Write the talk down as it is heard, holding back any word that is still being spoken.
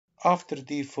after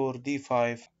d4,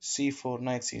 d5, c4,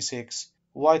 knight c6,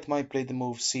 white might play the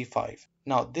move c5.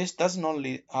 Now, this doesn't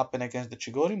only happen against the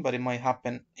Chigorin, but it might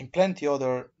happen in plenty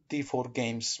other d4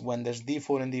 games. When there's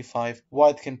d4 and d5,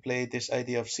 white can play this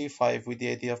idea of c5 with the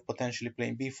idea of potentially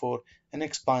playing b4 and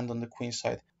expand on the queen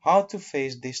side. How to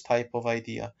face this type of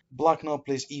idea? Black now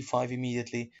plays e5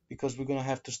 immediately because we're going to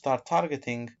have to start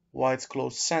targeting white's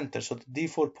close center. So the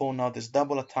d4 pawn, now there's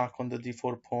double attack on the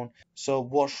d4 pawn. So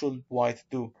what should white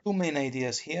do? Two main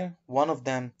ideas here. One of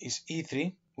them is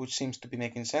e3, which seems to be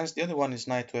making sense. The other one is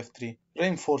knight to f3,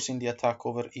 reinforcing the attack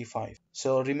over e5.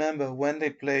 So remember, when they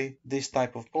play this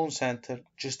type of pawn center,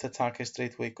 just attack it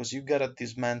straight away because you gotta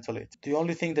dismantle it. The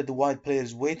only thing that the white player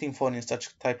is waiting for in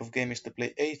such type of game is to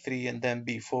play a3 and then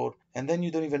b4, and then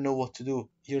you don't even know what to do.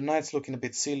 Your knight's looking a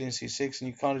bit silly in c6 and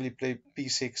you can't really play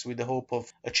b6 with the hope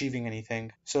of achieving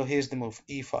anything. So here's the move,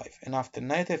 e5, and after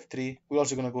knight f3, we're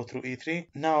also going to go through e3.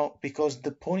 Now, because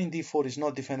the pawn in d4 is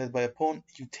not defended by a pawn,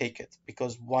 you take it,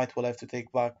 because white will have to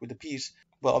take back with the piece,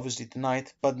 well, obviously the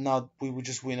knight, but now we would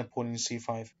just win a pawn in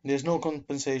c5. There's no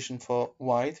compensation for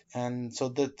white, and so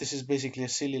this is basically a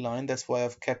silly line. That's why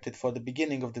I've kept it for the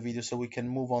beginning of the video, so we can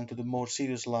move on to the more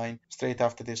serious line straight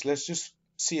after this. Let's just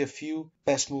see a few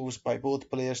best moves by both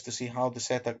players to see how the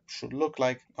setup should look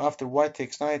like. After white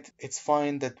takes knight, it's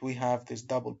fine that we have this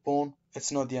double pawn.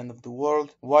 It's not the end of the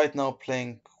world. White now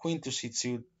playing queen to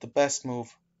c2, the best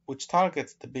move, which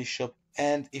targets the bishop.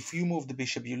 And if you move the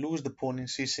bishop, you lose the pawn in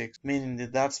c6, meaning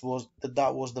that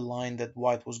was the line that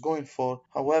white was going for.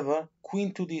 However,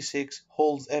 queen to d6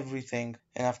 holds everything,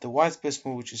 and after white's best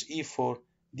move, which is e4,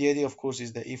 the idea, of course,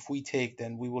 is that if we take,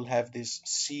 then we will have this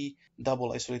C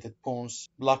double isolated pawns.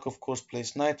 Black, of course,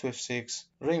 plays knight to f6,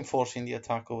 reinforcing the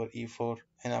attack over e4.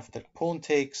 And after pawn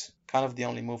takes, kind of the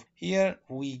only move. Here,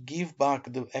 we give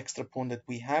back the extra pawn that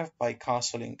we have by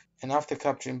castling. And after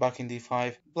capturing back in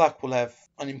d5, black will have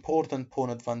an important pawn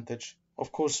advantage.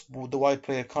 Of course, the white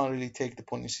player can't really take the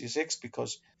pawn in c6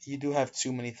 because you do have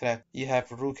too many threats. You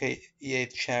have rook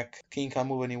e8 check, king can't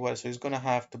move anywhere, so he's going to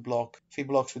have to block. If he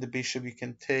blocks with the bishop, you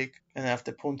can take, and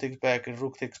after pawn takes back and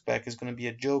rook takes back, is going to be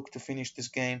a joke to finish this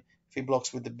game. If he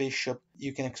blocks with the bishop,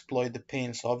 you can exploit the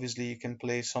pin, so obviously you can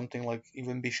play something like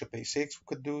even bishop a6 we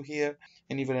could do here,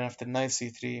 and even after knight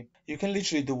c3. You can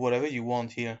literally do whatever you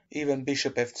want here. Even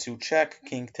bishop f2 check,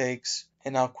 king takes,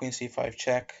 and now queen c5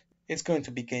 check. It's going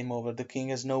to be game over. The king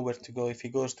has nowhere to go. If he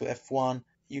goes to f1,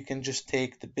 you can just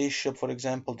take the bishop, for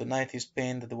example. The knight is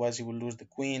pinned, otherwise he will lose the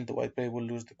queen. The white player will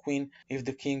lose the queen. If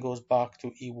the king goes back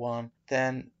to e1,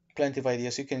 then plenty of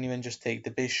ideas. You can even just take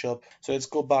the bishop. So let's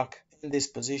go back in this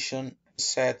position.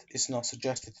 Set is not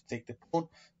suggested to take the pawn.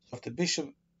 So after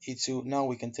bishop e2, now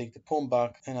we can take the pawn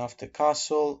back. And after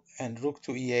castle and rook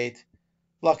to e8,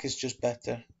 black is just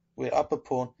better. We're up a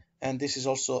pawn. And this is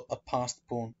also a passed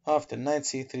pawn. After knight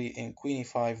c3 and queen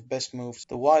e5, best moves.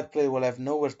 The white player will have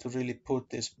nowhere to really put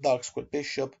this dark square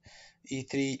bishop.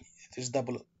 e3,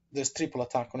 there's triple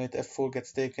attack on it. f4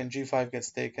 gets taken, g5 gets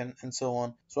taken, and so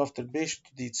on. So after bishop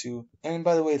to d2, and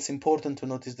by the way, it's important to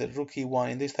notice that rook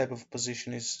e1 in this type of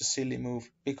position is a silly move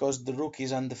because the rook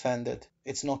is undefended.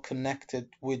 It's not connected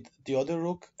with the other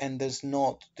rook, and there's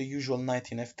not the usual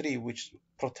knight in f3, which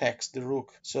protects the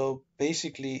rook. So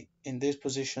basically, in this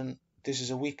position, this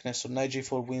is a weakness. So knight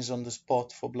g4 wins on the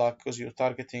spot for black because you're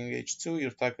targeting h2,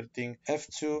 you're targeting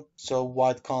f2, so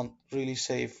white can't really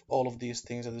save all of these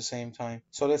things at the same time.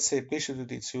 So let's say bishop to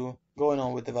d2, going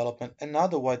on with development, and now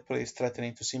the white player is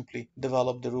threatening to simply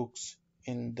develop the rooks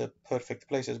in the perfect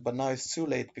places, but now it's too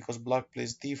late because black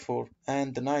plays d4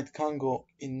 and the knight can't go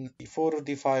in e4 or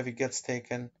d5, it gets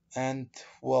taken, and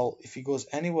well, if he goes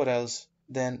anywhere else,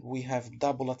 then we have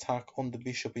double attack on the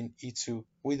bishop in e2.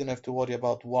 We don't have to worry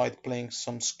about white playing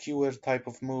some skewer type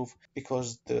of move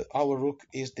because our rook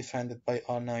is defended by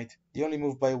our knight. The only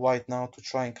move by white now to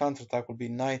try and counterattack would be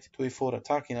knight to a4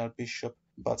 attacking our bishop,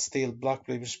 but still black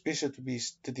plays bishop to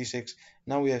d6.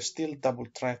 Now we have still double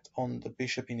threat on the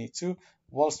bishop in e2,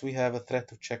 whilst we have a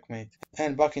threat of checkmate.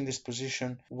 And back in this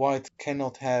position, white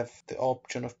cannot have the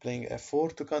option of playing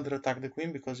f4 to counterattack the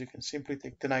queen because you can simply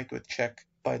take the knight to a check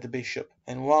by the bishop.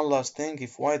 And one last thing,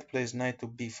 if white plays knight to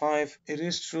b5, it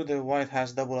is true that white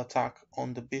has double attack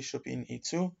on the bishop in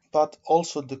e2, but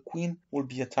also the queen will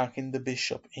be attacking the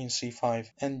bishop in c5.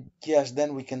 And yes,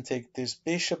 then we can take this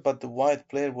bishop, but the white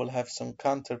player will have some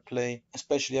counterplay,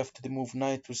 especially after the move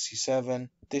knight to c7.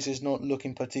 This is not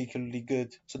looking particularly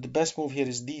good. So the best move here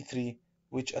is d3,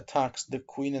 which attacks the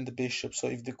queen and the bishop. So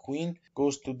if the queen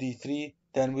goes to d3,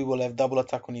 then we will have double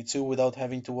attack on e2 without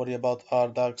having to worry about our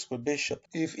dark square bishop.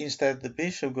 If instead the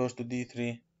bishop goes to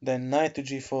d3, Then knight to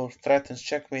g4 threatens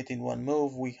checkmate in one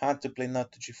move. We had to play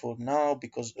knight to g4 now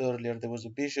because earlier there was a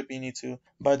bishop in e2.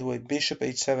 By the way, bishop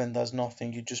h7 does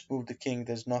nothing. You just move the king.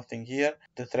 There's nothing here.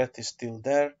 The threat is still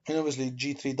there. And obviously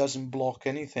g3 doesn't block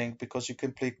anything because you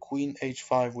can play queen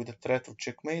h5 with the threat of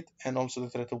checkmate and also the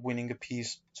threat of winning a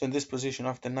piece. So in this position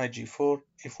after knight g4,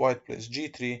 if white plays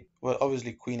g3, well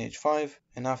obviously queen h5,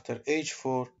 and after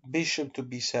h4, bishop to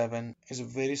b7 is a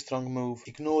very strong move,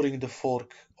 ignoring the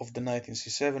fork of the knight in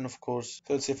c7 of course.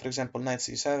 So let's say for example knight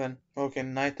c7, okay,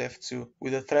 knight f2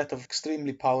 with a threat of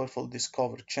extremely powerful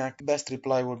discover check. Best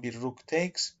reply would be rook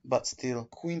takes, but still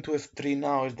queen to f3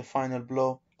 now is the final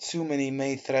blow. Too many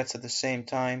mate threats at the same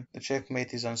time. The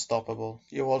checkmate is unstoppable.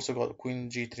 You've also got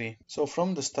queen g3. So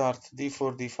from the start,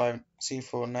 d4, d5,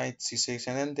 c4, knight c6,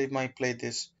 and then they might play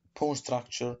this pawn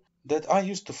structure that I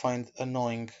used to find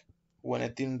annoying when I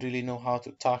didn't really know how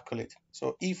to tackle it.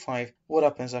 So e5, what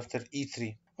happens after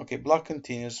e3? Okay, black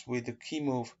continues with the key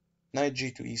move knight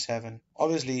g to e7.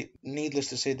 Obviously, needless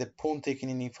to say, the pawn taken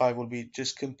in e5 will be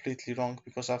just completely wrong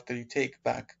because after you take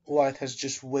back, white has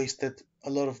just wasted a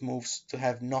lot of moves to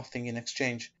have nothing in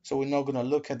exchange. So we're not going to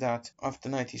look at that after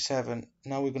knight e7.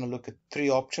 Now we're going to look at three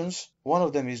options. One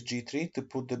of them is g3 to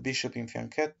put the bishop in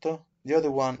fianchetto. The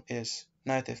other one is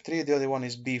knight f3. The other one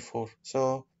is b4.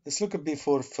 So let's look at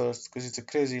b4 first because it's a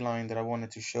crazy line that I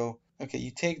wanted to show. Okay,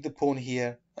 you take the pawn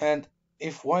here, and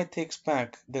if white takes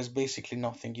back, there's basically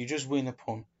nothing. You just win a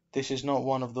pawn. This is not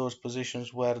one of those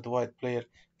positions where the white player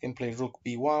can play rook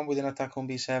b1 with an attack on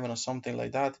b7 or something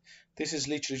like that. This is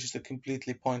literally just a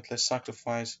completely pointless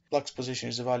sacrifice. Black's position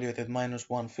is evaluated minus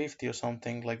 150 or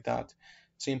something like that,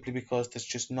 simply because there's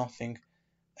just nothing.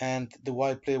 And the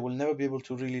white player will never be able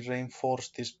to really reinforce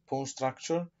this pawn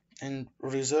structure and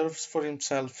reserves for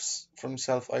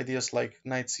himself ideas like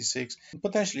knight c6, and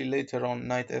potentially later on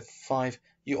knight f5.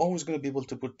 You're always going to be able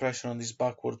to put pressure on this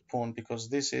backward pawn because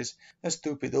this is a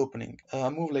stupid opening. A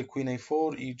move like queen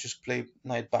a4, you just play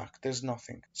knight back. There's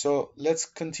nothing. So let's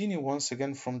continue once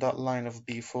again from that line of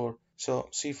b4. So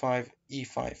c5,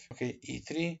 e5. Okay,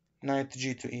 e3, knight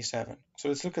g to e7. So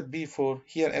let's look at b4.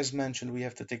 Here, as mentioned, we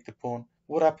have to take the pawn.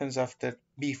 What happens after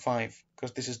b5?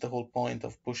 Because this is the whole point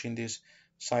of pushing these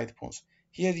side pawns.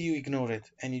 Here you ignore it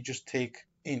and you just take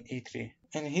in e3.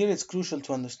 And here it's crucial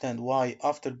to understand why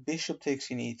after bishop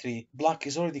takes in e3, black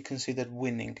is already considered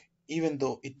winning, even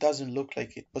though it doesn't look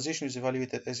like it. Position is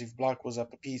evaluated as if black was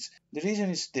up a piece. The reason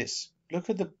is this. Look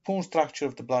at the pawn structure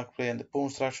of the black player and the pawn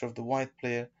structure of the white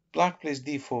player. Black plays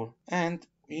d4, and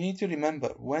you need to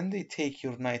remember when they take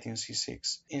your knight in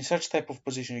c6, in such type of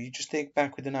position, you just take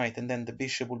back with the knight and then the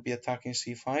bishop will be attacking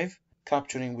c5,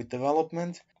 capturing with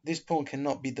development. This pawn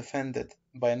cannot be defended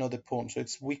by another pawn, so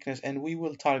it's weakness, and we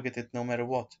will target it no matter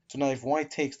what. So now if white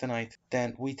takes the knight,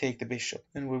 then we take the bishop,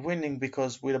 and we're winning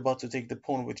because we're about to take the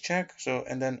pawn with check. So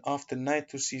and then after knight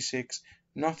to c6,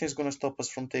 nothing's going to stop us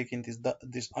from taking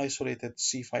this isolated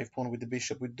c5 pawn with the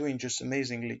bishop. We're doing just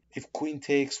amazingly. If queen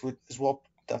takes with swap,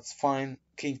 that's fine.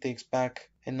 King takes back,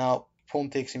 and now pawn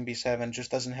takes in b7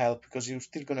 just doesn't help because you're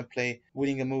still going to play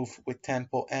winning a move with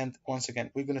tempo, and once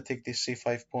again we're going to take this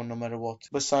c5 pawn no matter what.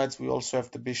 Besides, we also have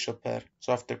the bishop pair.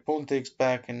 So after pawn takes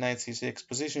back and knight c6,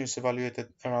 position is evaluated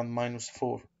around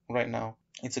 -4 right now.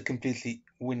 It's a completely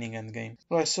winning endgame.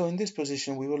 Right, so in this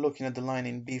position we were looking at the line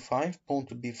in b5, pawn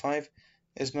to b5.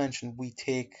 As mentioned, we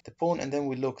take the pawn and then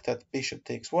we looked at bishop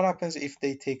takes. What happens if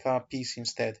they take our piece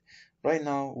instead? Right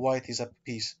now white is up a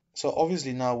piece. So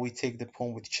obviously now we take the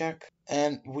pawn with check,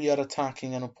 and we are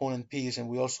attacking an opponent piece, and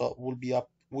we also will be up.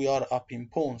 We are up in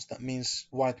pawns. That means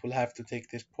white will have to take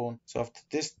this pawn. So after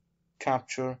this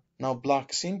capture, now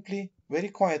black simply, very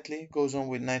quietly, goes on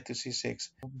with knight to c6.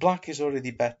 Black is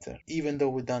already better, even though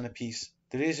we've done a piece.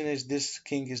 The reason is this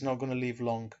king is not going to live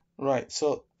long. Right,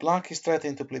 so black is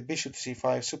threatening to play bishop to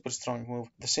c5, super strong move.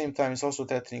 At the same time, it's also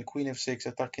threatening queen f6,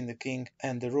 attacking the king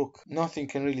and the rook. Nothing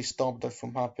can really stop that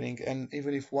from happening, and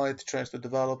even if white tries to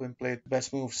develop and play the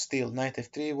best move still, knight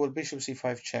f3, well, bishop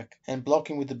c5 check. And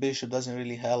blocking with the bishop doesn't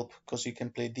really help, because you can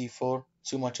play d4,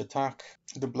 too much attack.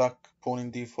 The black pawn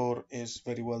in d4 is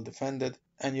very well defended,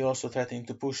 and you're also threatening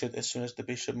to push it as soon as the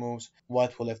bishop moves.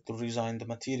 White will have to resign the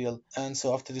material. And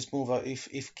so after this move,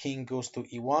 if king goes to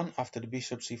e1, after the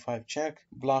bishop c5 check,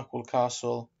 black will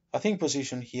castle. I think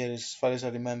position here, as far as I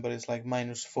remember, is like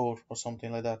 -4 or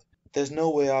something like that. There's no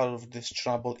way out of this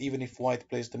trouble, even if white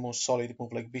plays the most solid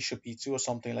move like bishop e2 or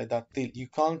something like that. Still, you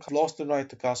can't lost the right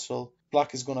to castle.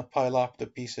 Black is going to pile up the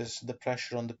pieces, the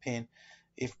pressure on the pin.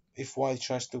 If white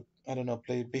tries to, I don't know,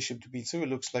 play bishop to b2, it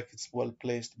looks like it's well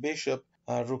placed bishop.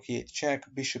 rook e8 check,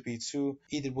 bishop e2.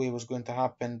 Either way was going to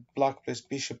happen. Black plays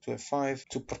bishop to f5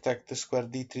 to protect the square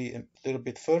d3 a little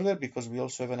bit further, because we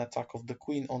also have an attack of the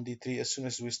queen on d3 as soon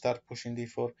as we start pushing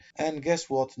d4. And guess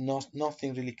what?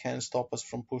 Nothing really can stop us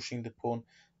from pushing the pawn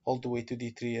all the way to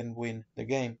d3 and win the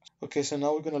game. Okay, so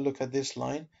now we're going to look at this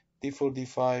line: d4,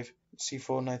 d5,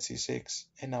 c4, knight c6,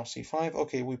 and now c5.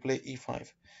 Okay, we play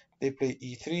e5. They play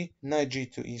e3, knight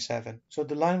g2, e7. So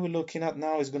the line we're looking at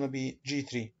now is going to be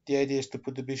g3. The idea is to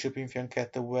put the bishop in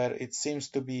fianchetto where it seems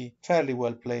to be fairly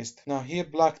well placed. Now here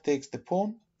black takes the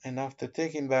pawn, and after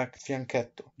taking back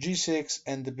fianchetto, g6,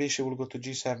 and the bishop will go to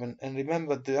g7. And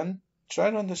remember, try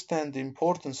to understand the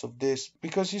importance of this,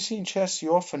 because you see in chess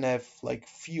you often have like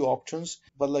few options,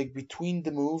 but like between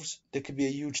the moves there could be a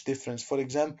huge difference. For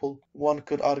example, one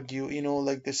could argue,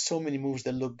 like there's so many moves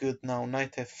that look good now: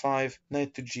 knight f5,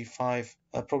 knight to g5.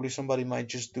 Probably somebody might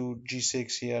just do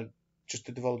g6 here just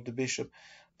to develop the bishop.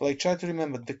 But like, try to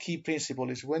remember the key principle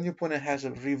is when your opponent has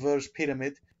a reverse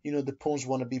pyramid, the pawns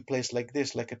want to be placed like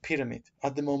this, like a pyramid.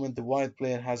 At the moment, the white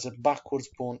player has a backwards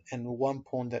pawn and one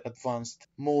pawn that advanced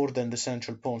more than the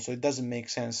central pawn, so it doesn't make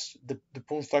sense. The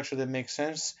pawn structure that makes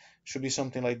sense should be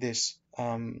something like this,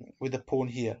 with the pawn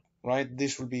here, right?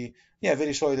 This would be, yeah,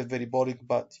 very solid and very boring,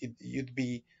 but you'd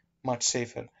be much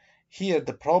safer. Here,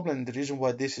 the problem, the reason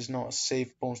why this is not a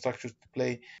safe pawn structure to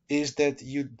play, is that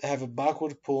you have a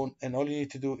backward pawn and all you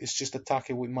need to do is just attack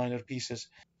it with minor pieces.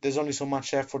 There's only so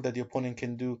much effort that the opponent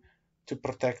can do to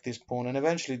protect this pawn, and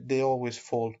eventually they always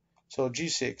fall. So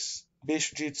g6,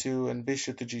 bishop g2, and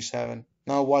bishop to g7.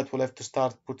 Now white will have to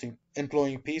start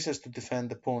employing pieces to defend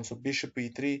the pawn. So bishop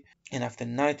e3, and after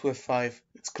knight to f5,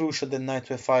 it's crucial that knight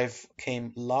to f5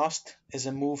 came last as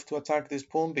a move to attack this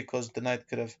pawn, because the knight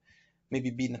could have maybe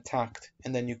been attacked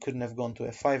and then you couldn't have gone to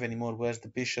f5 anymore, whereas the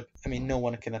bishop, no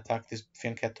one can attack this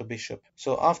fianchetto bishop.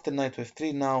 So after knight to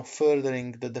f3, now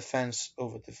furthering the defense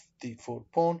over the d4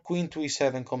 pawn, queen to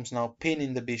e7 comes now,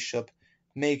 pinning the bishop,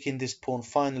 making this pawn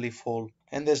finally fall.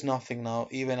 And there's nothing now,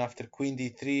 even after queen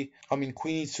d3,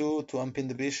 queen e2 to unpin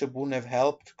the bishop wouldn't have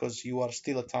helped, because you are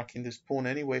still attacking this pawn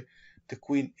anyway. The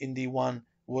queen in d1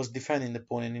 was defending the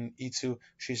pawn, and in e2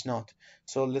 she's not.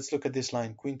 So let's look at this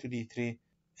line: queen to d3,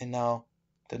 and now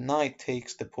the knight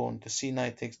takes the pawn. The c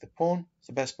knight takes the pawn. It's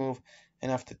the best move.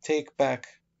 And after take back,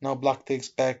 now black takes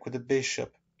back with the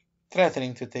bishop,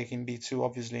 threatening to take in b2,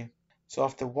 obviously. So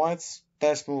after white's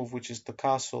best move, which is the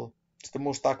castle, it's the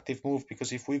most active move,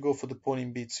 because if we go for the pawn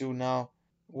in b2 now,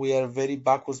 we are very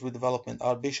backwards with development.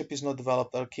 Our bishop is not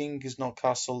developed, our king is not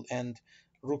castled, and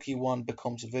rook e1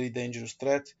 becomes a very dangerous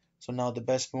threat. So now the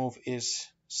best move is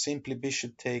simply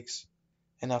bishop takes,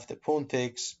 and after pawn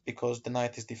takes, because the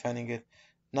knight is defending it,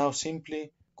 now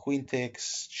simply queen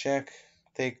takes, check,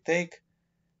 take,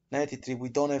 knight e3. We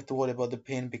don't have to worry about the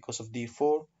pin because of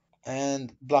d4,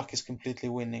 and black is completely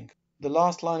winning. The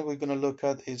last line we're going to look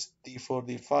at is d4,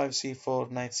 d5,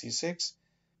 c4, knight c6,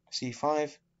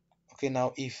 c5. Okay,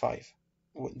 now e5.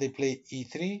 They play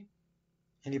e3,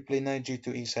 and you play knight g2,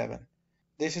 e7.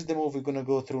 This is the move we're going to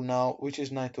go through now, which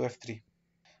is knight to f3.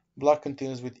 Black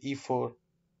continues with e4,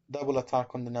 double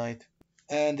attack on the knight,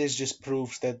 and this just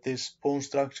proves that this pawn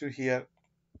structure here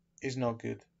is not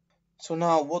good. So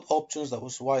now what options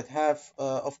does white have?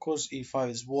 Of course e5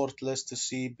 is worthless to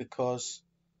see, because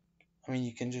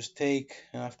you can just take,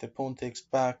 and after pawn takes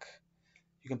back,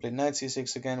 you can play knight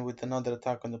c6 again with another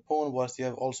attack on the pawn, whilst you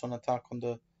have also an attack on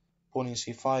the pawn in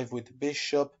c5 with the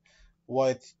bishop.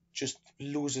 White just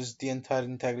loses the entire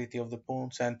integrity of the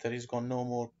pawn center. He's got no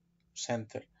more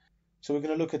center. So we're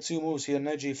going to look at two moves here: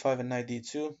 knight g5 and knight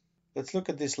d2. Let's look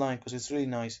at this line because it's really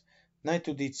nice. Knight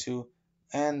to d2,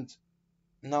 and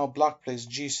now black plays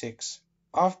g6.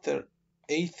 After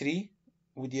a3,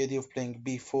 with the idea of playing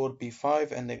b4,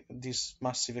 b5, and this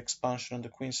massive expansion on the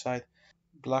queen side,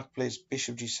 black plays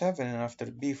bishop g7, and after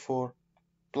b4,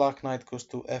 black knight goes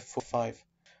to f5.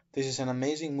 This is an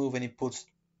amazing move, and it puts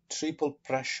triple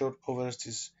pressure over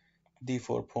this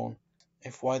d4 pawn.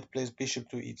 If white plays bishop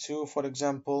to e2, for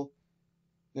example,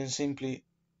 then simply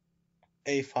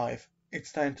a5.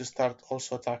 It's time to start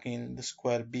also attacking the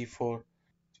square b4,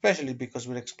 especially because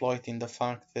we're exploiting the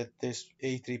fact that this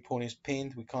a3 pawn is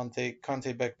pinned. We can't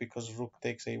take back because rook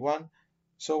takes a1.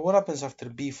 So what happens after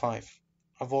b5?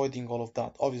 Avoiding all of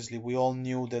that. Obviously, we all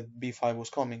knew that b5 was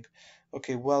coming.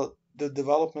 Okay, well, the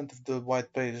development of the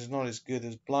white player is not as good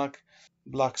as black.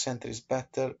 Black center is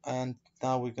better, and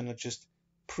now we're gonna just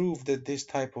prove that this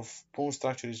type of pawn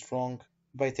structure is wrong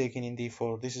by taking in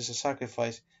d4. This is a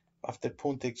sacrifice. After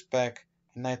pawn takes back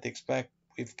and knight takes back,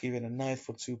 we've given a knight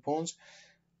for 2 pawns.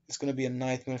 It's going to be a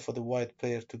nightmare for the white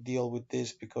player to deal with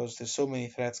this, because there's so many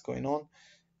threats going on,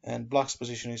 and black's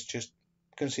position is just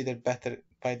considered better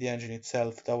by the engine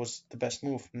itself. That was the best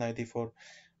move, knight d4.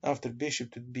 After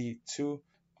bishop to b2,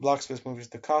 black's best move is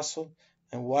the castle,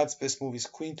 and white's best move is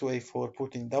queen to a4,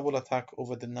 putting double attack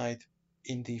over the knight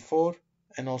in d4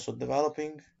 and also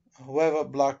developing. However,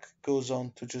 black goes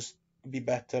on to just be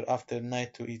better after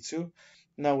knight to e2.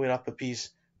 Now we're up a piece.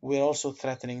 We're also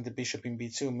threatening the bishop in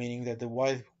b2, meaning that the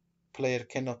white player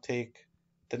cannot take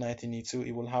the knight in e2.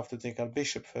 He will have to take our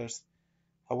bishop first.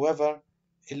 However,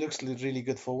 it looks really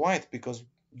good for white because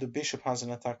the bishop has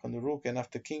an attack on the rook, and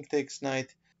after king takes knight,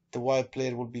 the white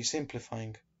player will be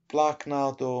simplifying. Black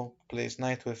now though plays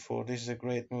knight to f4. This is a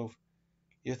great move.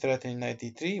 You're threatening knight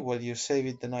d3, well you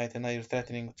saved the knight and now you're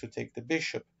threatening to take the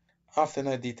bishop. After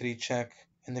knight d3 check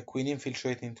and the queen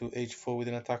infiltrating into h4 with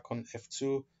an attack on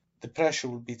f2, the pressure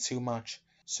will be too much.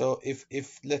 So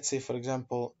if let's say for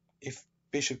example, if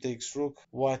bishop takes rook,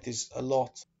 white is a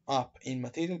lot up in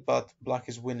material, but black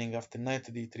is winning after knight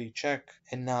to d3 check,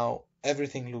 and now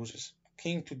everything loses.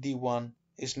 King to d1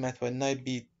 is met by knight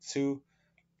b2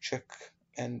 check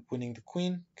and winning the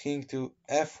queen. King to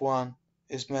f1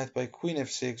 is met by queen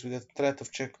f6 with a threat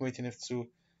of checkmate in f2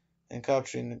 and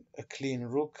capturing a clean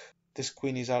rook. This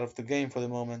queen is out of the game for the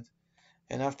moment.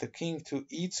 And after king to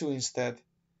e2 instead,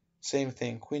 same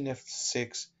thing, queen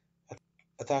f6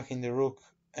 attacking the rook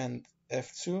and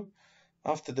f2.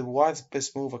 After the white's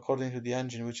best move according to the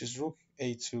engine, which is rook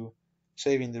a2,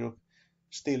 saving the rook,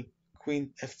 still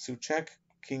queen f2 check,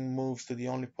 king moves to the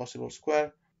only possible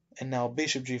square, and now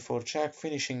bishop g4 check,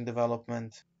 finishing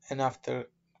development. And after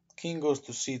king goes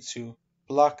to c2,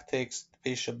 black takes the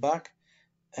bishop back,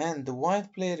 and the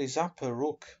white player is up a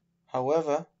rook.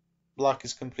 However, black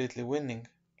is completely winning.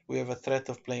 We have a threat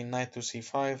of playing knight to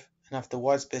c5, and after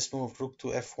white's best move, rook to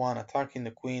f1, attacking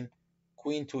the queen,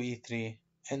 queen to e3,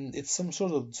 and it's some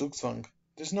sort of zugzwang.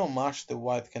 There's no much the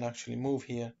white can actually move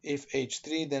here. If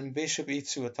h3, then bishop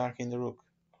e2 attacking the rook.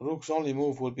 Rook's only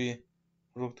move will be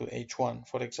rook to h1,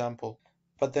 for example.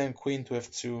 But then queen to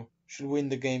f2 should win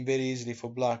the game very easily for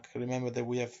black. Remember that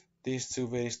we have these two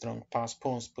very strong pass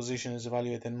pawns. Position is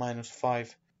evaluated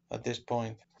 -5 at this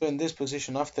point. So in this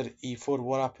position, after e4,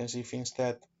 what happens if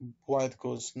instead white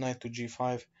goes knight to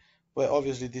g5? Well,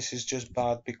 obviously this is just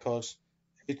bad because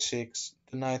h6,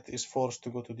 the knight is forced to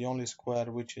go to the only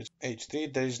square, which is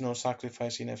h3. There is no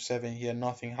sacrifice in f7 here.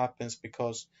 Nothing happens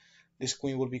because this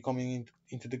queen will be coming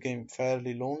into the game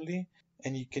fairly lonely,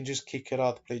 and you can just kick it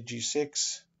out, play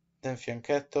g6, then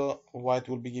fianchetto, white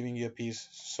will be giving you a piece.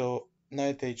 So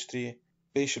knight h3,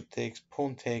 bishop takes,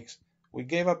 pawn takes. We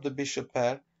gave up the bishop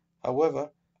pair, however,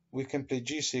 we can play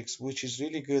g6, which is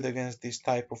really good against this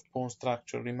type of pawn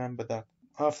structure, remember that.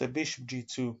 After bishop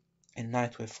g2 and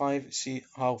knight to f5, see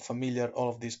how familiar all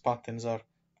of these patterns are.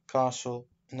 Castle,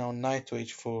 now knight to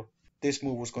h4. This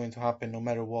move was going to happen no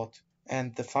matter what.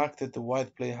 And the fact that the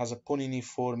white player has a pawn in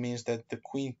e4 means that the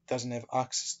queen doesn't have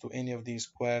access to any of these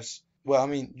squares. Well, I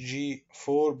mean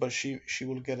g4, but she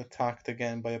will get attacked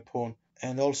again by a pawn.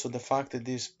 And also the fact that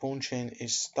this pawn chain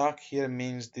is stuck here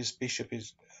means this bishop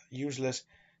is useless.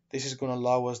 This is going to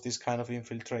allow us this kind of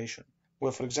infiltration.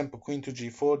 Well, for example, queen to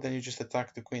g4, then you just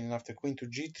attack the queen, and after queen to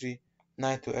g3,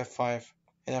 knight to f5,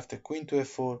 and after queen to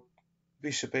f4,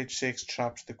 bishop h6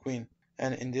 traps the queen.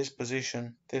 And in this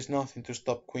position, there's nothing to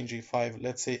stop queen g5.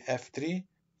 Let's say f3,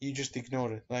 you just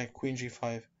ignore it, like queen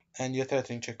g5, and you're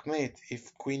threatening checkmate.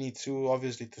 If queen e2,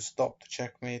 obviously to stop the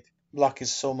checkmate. Black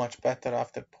is so much better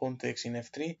after pawn takes in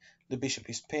f3. The bishop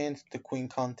is pinned, the queen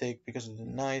can't take because of the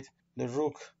knight. The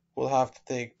rook will have to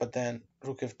take, but then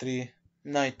rook f3,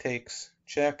 knight takes,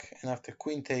 check, and after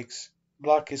queen takes,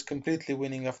 black is completely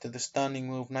winning after the stunning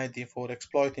move knight d4,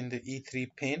 exploiting the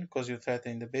e3 pin because you're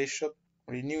threatening the bishop,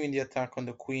 renewing the attack on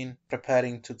the queen,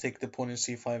 preparing to take the pawn in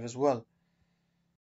c5 as well.